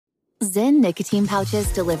Zyn nicotine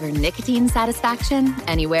pouches deliver nicotine satisfaction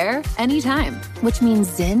anywhere, anytime, which means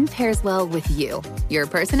Zyn pairs well with you, your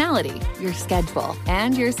personality, your schedule,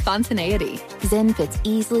 and your spontaneity. Zyn fits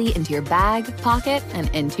easily into your bag, pocket, and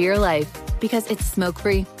into your life because it's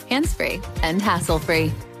smoke-free, hands-free, and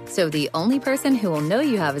hassle-free. So the only person who will know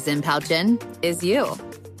you have a Zyn pouch in is you.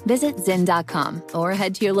 Visit Zyn.com or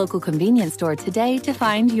head to your local convenience store today to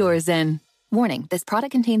find your Zyn. Warning, this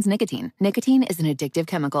product contains nicotine. Nicotine is an addictive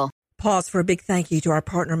chemical. Pause for a big thank you to our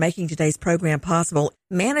partner making today's program possible.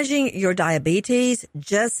 Managing your diabetes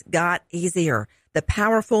just got easier. The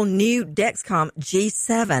powerful new Dexcom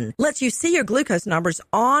G7 lets you see your glucose numbers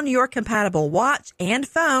on your compatible watch and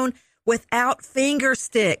phone without finger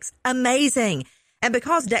sticks. Amazing. And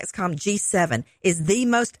because Dexcom G7 is the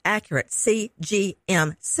most accurate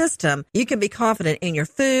CGM system, you can be confident in your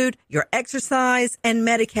food, your exercise, and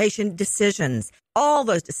medication decisions. All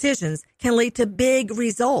those decisions can lead to big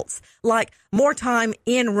results, like more time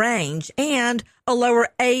in range and a lower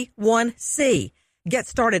A1C. Get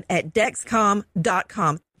started at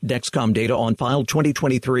Dexcom.com. Dexcom data on file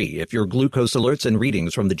 2023. If your glucose alerts and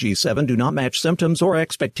readings from the G7 do not match symptoms or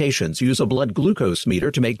expectations, use a blood glucose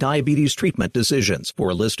meter to make diabetes treatment decisions. For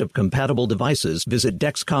a list of compatible devices, visit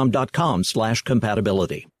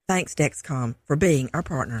Dexcom.com/compatibility. Thanks, Dexcom, for being our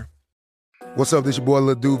partner. What's up? This your boy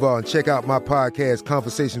Lil Duval, and check out my podcast,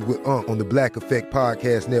 Conversations with Unc, on the Black Effect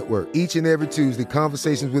Podcast Network. Each and every Tuesday,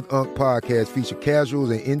 Conversations with Unc podcast feature casuals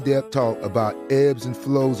and in-depth talk about ebbs and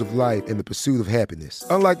flows of life and the pursuit of happiness.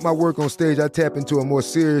 Unlike my work on stage, I tap into a more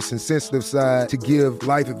serious and sensitive side to give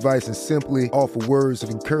life advice and simply offer words of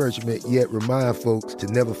encouragement, yet remind folks to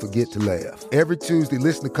never forget to laugh. Every Tuesday,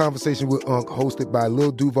 listen to Conversations with Unc, hosted by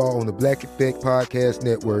Lil Duval on the Black Effect Podcast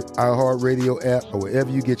Network, iHeartRadio app, or wherever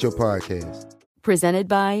you get your podcasts. Presented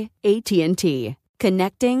by AT&T.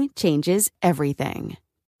 Connecting changes everything.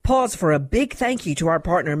 Pause for a big thank you to our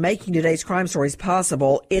partner making today's crime stories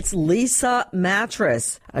possible. It's Leesa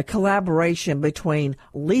Mattress, a collaboration between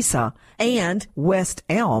Leesa and West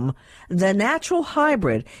Elm. The natural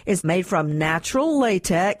hybrid is made from natural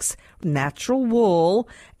latex, natural wool,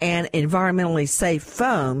 and environmentally safe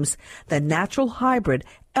foams. The natural hybrid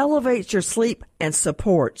elevates your sleep and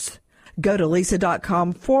supports. Go to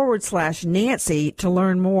Leesa.com/Nancy to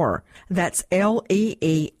learn more. That's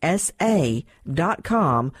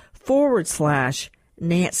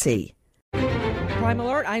LEESA.com/Nancy. Crime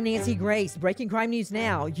Alert, I'm Nancy Grace. Breaking crime news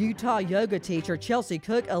now. Utah yoga teacher Chelsea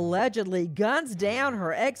Cook allegedly guns down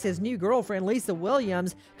her ex's new girlfriend, Lisa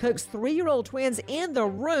Williams. Cook's 3-year-old twins in the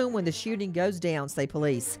room when the shooting goes down, say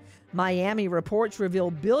police. Miami reports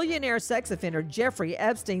reveal billionaire sex offender Jeffrey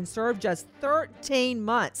Epstein served just 13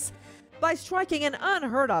 months by striking an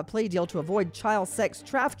unheard-of plea deal to avoid child sex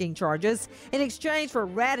trafficking charges in exchange for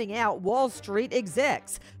ratting out Wall Street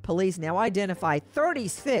execs. Police now identify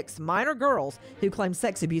 36 minor girls who claim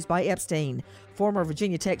sex abuse by Epstein. Former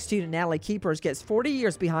Virginia Tech student Natalie Keepers gets 40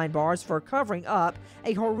 years behind bars for covering up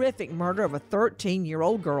a horrific murder of a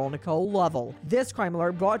 13-year-old girl, Nicole Lovell. This Crime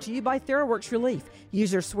Alert brought to you by TheraWorks Relief.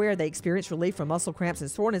 Users swear they experience relief from muscle cramps and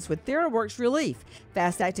soreness with TheraWorks Relief.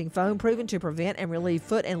 Fast-acting foam proven to prevent and relieve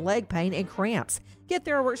foot and leg pain and cramps. Get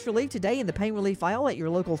TheraWorks Relief today in the pain relief aisle at your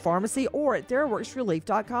local pharmacy or at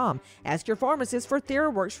TheraWorksRelief.com. Ask your pharmacist for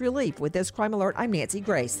TheraWorks Relief. With this Crime Alert, I'm Nancy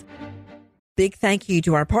Grace. Big thank you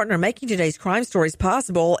to our partner making today's crime stories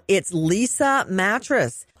possible. It's Leesa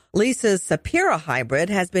Mattress. Leesa's Sapira Hybrid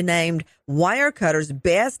has been named Wirecutter's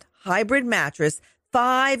best hybrid mattress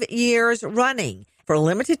 5 years running. For a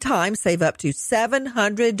limited time, save up to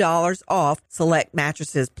 $700 off select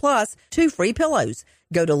mattresses plus 2 free pillows.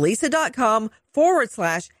 Go to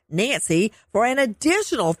Leesa.com/Nancy for an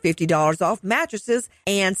additional $50 off mattresses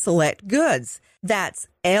and select goods. That's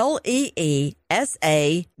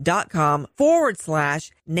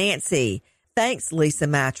LEESA.com/Nancy. Thanks, Leesa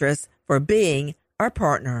Mattress, for being our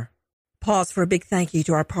partner. Pause for a big thank you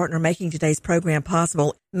to our partner making today's program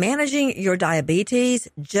possible. Managing your diabetes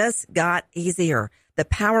just got easier. The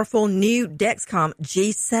powerful new Dexcom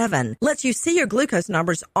G7 lets you see your glucose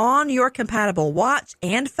numbers on your compatible watch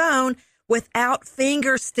and phone without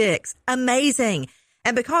finger sticks. Amazing.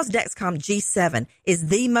 And because Dexcom G7 is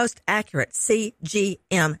the most accurate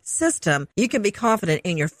CGM system, you can be confident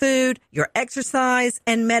in your food, your exercise,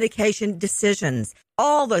 and medication decisions.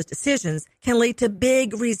 All those decisions can lead to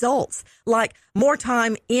big results, like more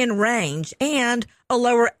time in range and a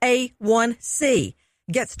lower A1C.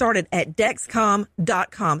 Get started at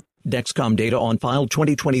Dexcom.com. Dexcom data on file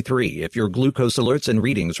 2023. If your glucose alerts and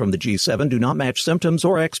readings from the G7 do not match symptoms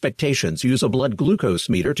or expectations, use a blood glucose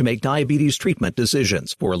meter to make diabetes treatment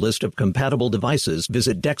decisions. For a list of compatible devices,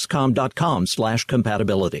 visit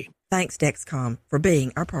Dexcom.com/compatibility. Thanks, Dexcom, for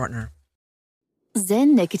being our partner.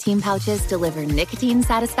 Zyn nicotine pouches deliver nicotine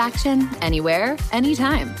satisfaction anywhere,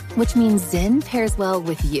 anytime, which means Zyn pairs well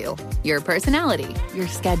with you, your personality, your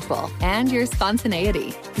schedule, and your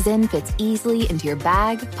spontaneity. Zyn fits easily into your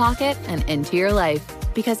bag, pocket, and into your life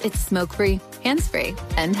because it's smoke-free, hands-free,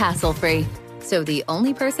 and hassle-free. So the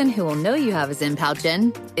only person who will know you have a Zyn pouch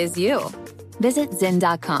in is you. Visit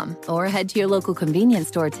Zyn.com or head to your local convenience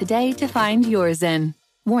store today to find your Zyn.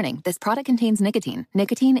 Warning, this product contains nicotine.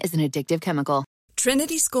 Nicotine is an addictive chemical.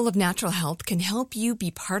 Trinity School of Natural Health can help you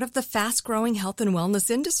be part of the fast-growing health and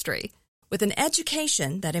wellness industry. With an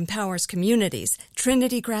education that empowers communities,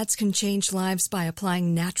 Trinity grads can change lives by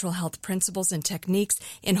applying natural health principles and techniques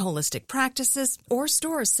in holistic practices or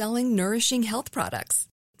stores selling nourishing health products.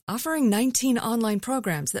 Offering 19 online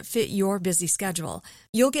programs that fit your busy schedule,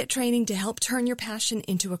 you'll get training to help turn your passion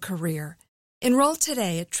into a career. Enroll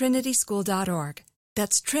today at trinityschool.org.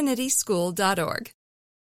 That's trinityschool.org.